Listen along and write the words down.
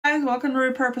guys, welcome to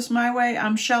Repurpose My Way.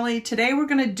 I'm Shelly. Today we're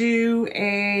going to do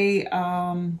a, I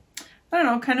don't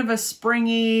know, kind of a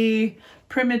springy,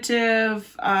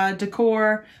 primitive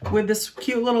decor with this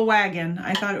cute little wagon.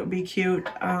 I thought it would be cute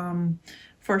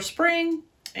for spring.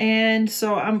 And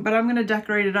so, but I'm going to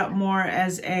decorate it up more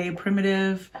as a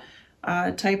primitive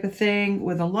type of thing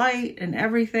with a light and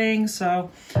everything. So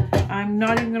I'm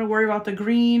not even going to worry about the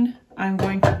green. I'm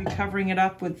going to be covering it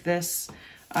up with this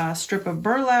strip of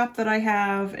burlap that I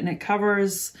have, and it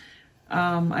covers,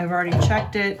 I've already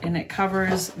checked it, and it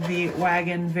covers the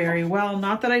wagon very well.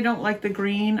 Not that I don't like the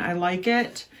green, I like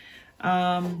it,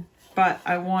 but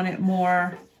I want it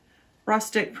more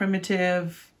rustic,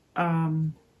 primitive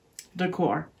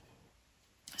decor.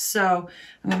 So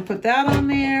I'm going to put that on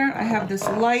there. I have this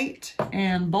light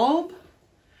and bulb,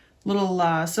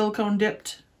 little silicone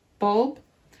dipped bulb.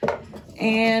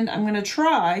 And I'm going to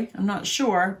try, I'm not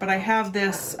sure, but I have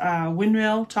this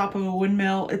windmill, top of a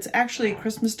windmill. It's actually a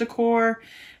Christmas decor,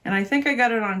 and I think I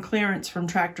got it on clearance from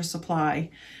Tractor Supply.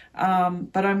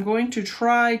 But I'm going to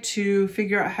try to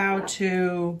figure out how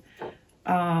to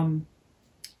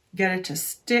get it to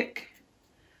stick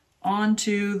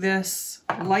onto this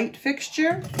light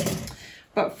fixture.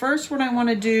 But first what I want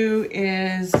to do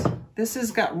is, this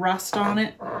has got rust on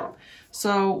it.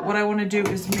 So what I want to do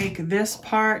is make this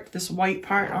part, this white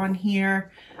part on here,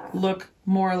 look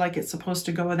more like it's supposed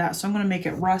to go with that. So I'm going to make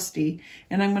it rusty.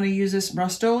 And I'm going to use this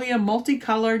Rust-Oleum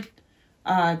multicolored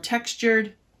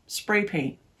textured spray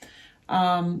paint.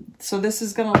 So this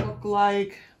is going to look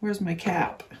like, where's my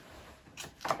cap?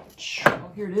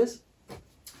 Oh, here it is.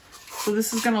 So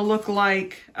this is going to look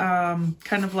like kind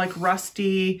of like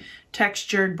rusty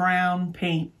textured brown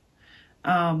paint.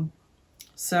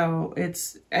 So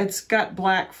it's got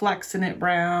black flecks in it,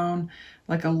 brown,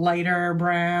 like a lighter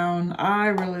brown. I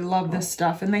really love this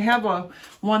stuff. And they have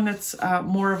one that's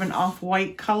more of an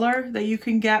off-white color that you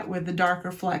can get with the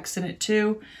darker flecks in it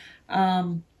too.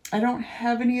 I don't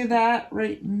have any of that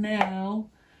right now,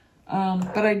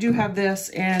 but I do have this,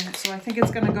 and so I think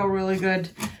it's going to go really good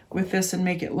with this and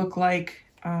make it look like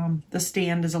the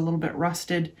stand is a little bit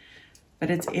rusted,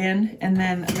 but it's in. And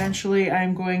then eventually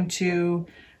I'm going to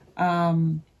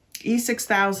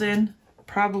E6000,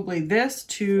 probably this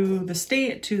to the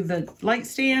stand, to the light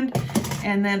stand,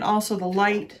 and then also the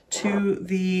light to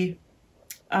the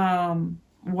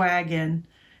wagon.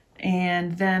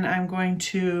 And then I'm going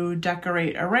to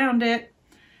decorate around it.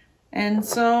 And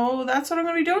so that's what I'm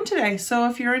going to be doing today. So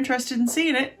if you're interested in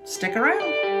seeing it, stick around.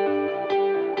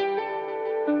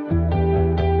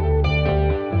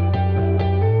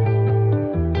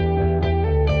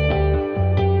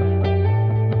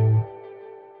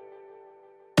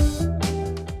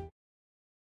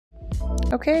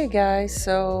 Okay guys,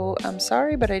 so I'm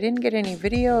sorry, but I didn't get any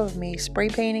video of me spray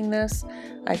painting this.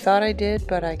 I thought I did,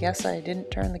 but I guess I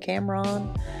didn't turn the camera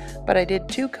on. But I did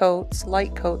 2 coats,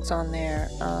 light coats on there.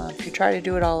 If you try to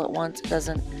do it all at once, it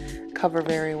doesn't cover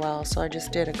very well. So I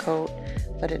just did a coat,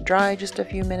 let it dry just a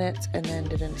few minutes, and then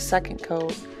did a second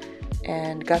coat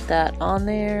and got that on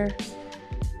there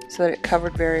so that it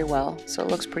covered very well. So it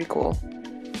looks pretty cool.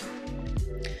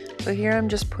 So here I'm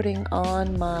just putting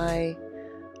on my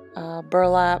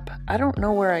burlap. I don't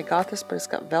know where I got this, but it's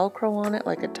got Velcro on it,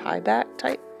 like a tie back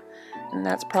type, and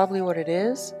that's probably what it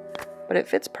is, but it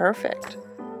fits perfect.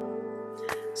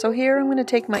 So here I'm going to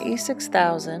take my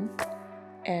E6000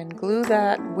 and glue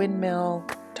that windmill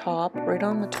top right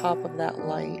on the top of that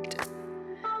light.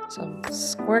 So I'm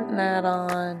squirting that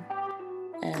on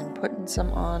and putting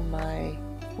some on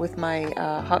with my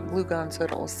hot glue gun so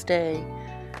it'll stay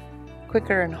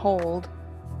quicker and hold.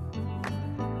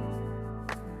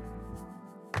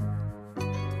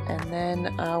 And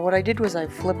then what I did was I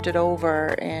flipped it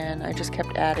over and I just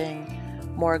kept adding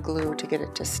more glue to get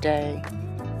it to stay.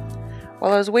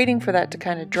 While I was waiting for that to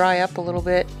kind of dry up a little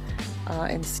bit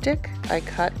and stick, I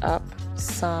cut up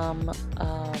some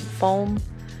foam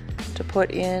to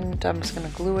put in. I'm just going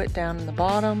to glue it down in the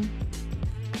bottom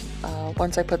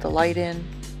once I put the light in,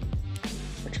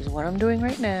 which is what I'm doing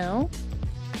right now.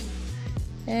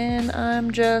 And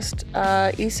I'm just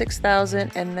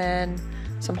E6000 and then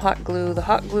some hot glue. The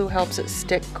hot glue helps it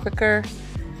stick quicker,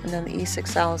 and then the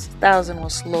E6000 will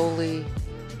slowly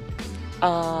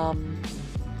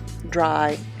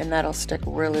dry, and that'll stick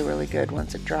really, really good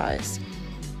once it dries.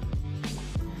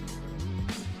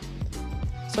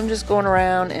 So I'm just going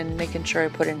around and making sure I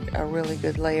put in a really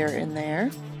good layer in there.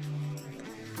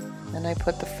 Then I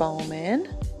put the foam in.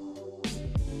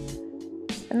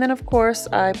 And then of course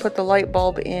I put the light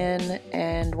bulb in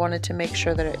and wanted to make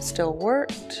sure that it still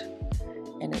worked.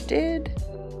 And it did.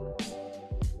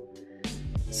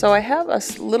 So I have a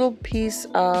little piece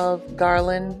of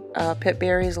garland pit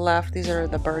berries left. These are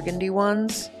the burgundy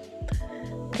ones.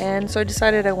 And so I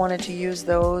decided I wanted to use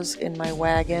those in my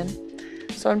wagon.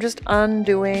 So I'm just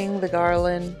undoing the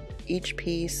garland, each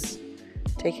piece,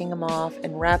 taking them off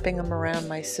and wrapping them around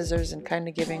my scissors and kind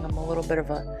of giving them a little bit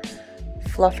of a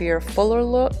fluffier, fuller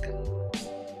look.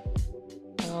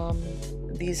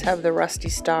 These have the rusty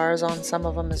stars on some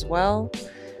of them as well.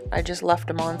 I just left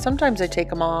them on. Sometimes I take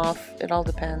them off. It all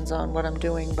depends on what I'm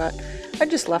doing, but I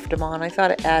just left them on. I thought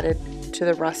it added to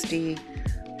the rusty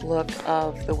look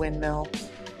of the windmill.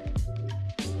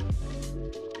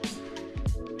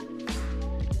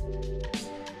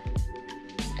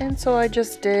 And so I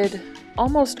just did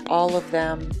almost all of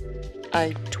them.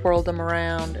 I twirled them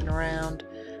around and around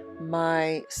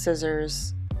my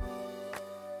scissors.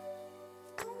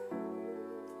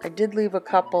 I did leave a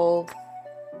couple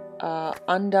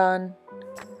undone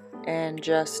and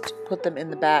just put them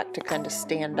in the back to kind of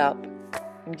stand up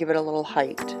and give it a little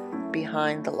height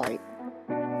behind the light.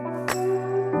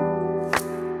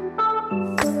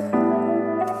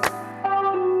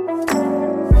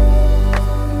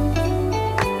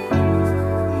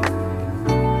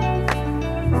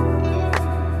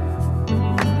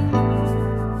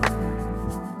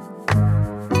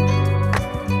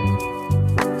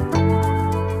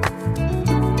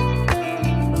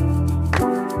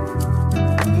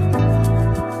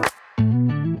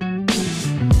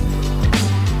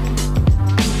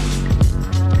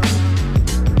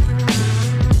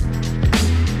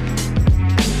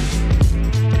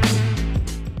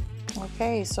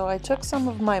 Okay, so I took some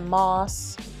of my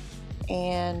moss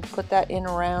and put that in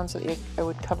around so that I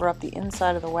would cover up the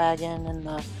inside of the wagon and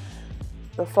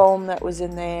the foam that was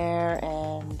in there,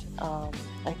 and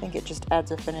I think it just adds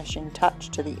a finishing touch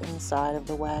to the inside of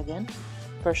the wagon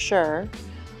for sure.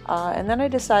 And then I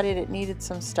decided it needed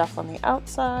some stuff on the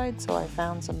outside, so I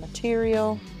found some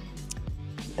material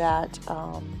that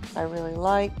I really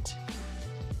liked.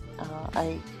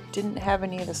 I didn't have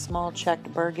any of the small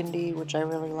checked burgundy, which I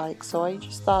really like, so I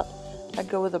just thought I'd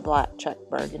go with a black checked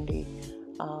burgundy,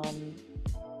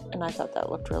 and I thought that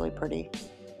looked really pretty.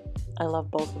 I love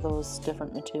both of those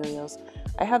different materials.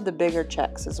 I have the bigger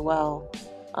checks as well,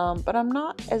 but I'm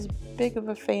not as big of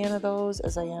a fan of those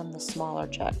as I am the smaller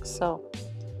checks,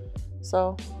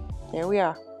 so here we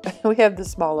are. We have the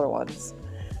smaller ones.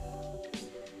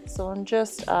 So I'm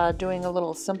just doing a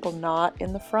little simple knot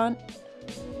in the front,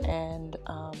 and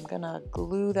I'm gonna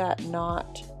glue that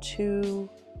knot to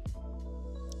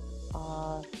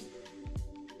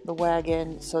the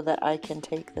wagon so that I can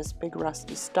take this big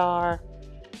rusty star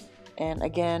and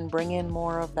again bring in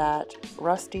more of that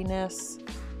rustiness.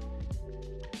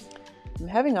 I'm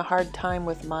having a hard time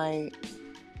with my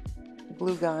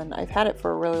glue gun. I've had it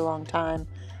for a really long time.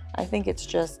 I think it's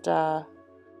just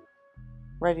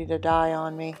ready to die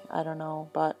on me. I don't know,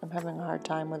 but I'm having a hard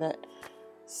time with it.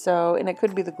 So, and it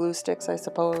could be the glue sticks, I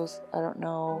suppose. I don't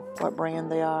know what brand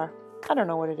they are. I don't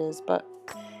know what it is, but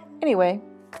anyway.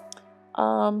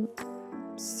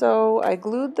 So I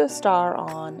glued the star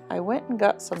on. I went and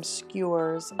got some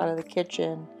skewers out of the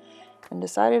kitchen and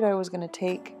decided I was going to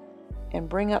take and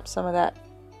bring up some of that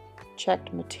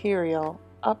checked material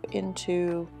up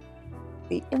into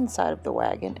the inside of the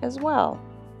wagon as well.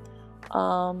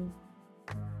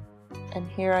 And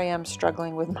here I am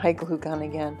struggling with my glue gun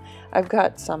again. I've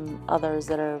got some others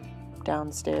that are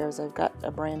downstairs. I've got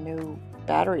a brand new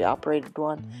battery operated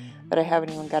one that I haven't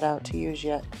even got out to use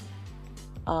yet.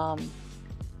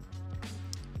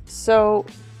 So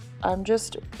I'm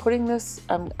just putting this,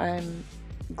 I'm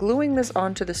gluing this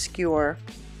onto the skewer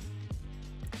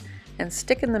and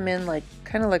sticking them in like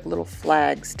kind of like little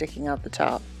flags sticking out the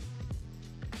top.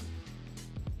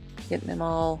 Getting them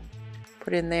all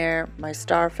put in there. My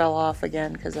star fell off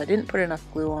again because I didn't put enough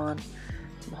glue on.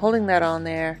 I'm holding that on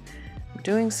there. I'm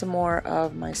doing some more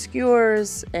of my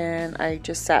skewers, and I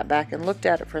just sat back and looked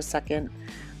at it for a second.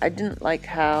 I didn't like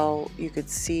how you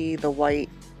could see the white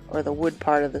or the wood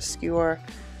part of the skewer,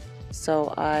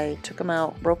 so I took them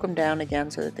out, broke them down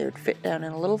again so that they would fit down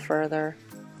in a little further,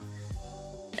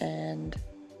 and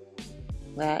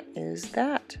that is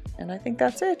that. And I think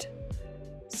that's it.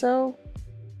 So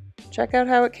check out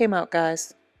how it came out,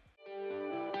 guys.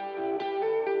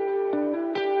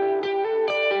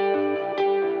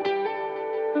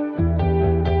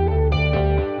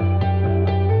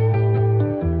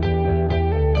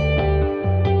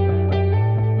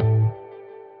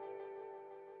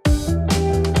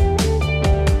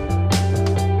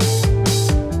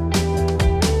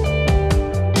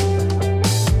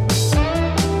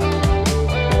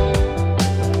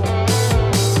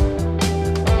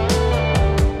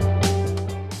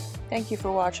 Thank you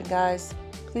for watching, guys.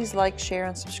 Please like, share,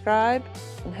 and subscribe,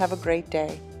 and have a great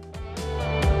day.